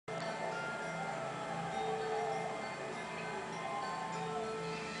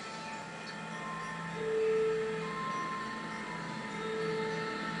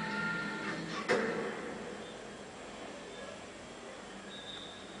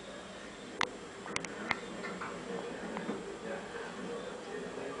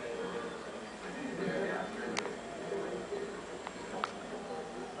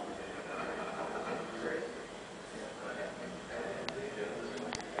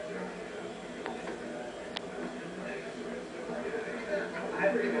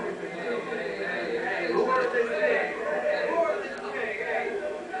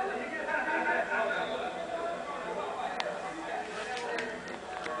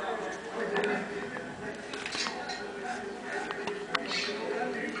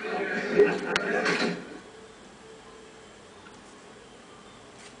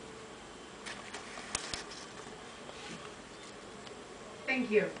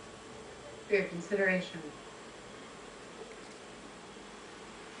you for your consideration.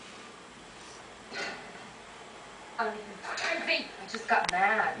 Crazy! I just got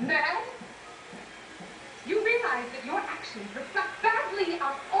mad. Mad? You realize that your actions reflect badly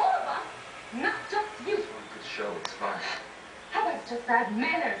on all of us, not just you. It's one good show, it's fine. How about just bad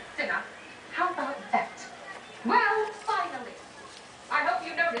manners, sinner? How about that? Well, finally. I hope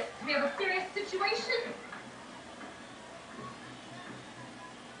you noticed we have a serious situation.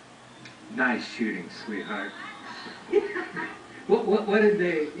 Nice shooting, sweetheart. What did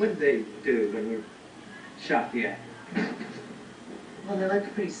they do when we shot the actor? Well, they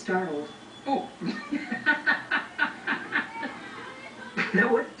looked pretty startled. Oh.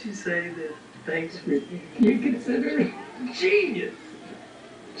 Now, what did you say? That thanks for you consider genius.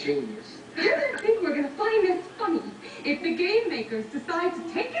 Genius. I think we're gonna find this funny if the game makers decide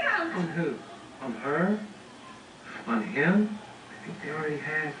to take it out. On who? On her? On him? I think they already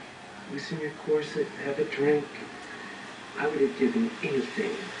have. Loosen your corset, have a drink. I would have given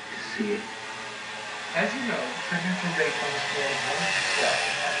anything to see it. As you know, signature rate on the floor is 1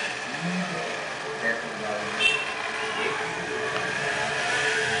 to 12.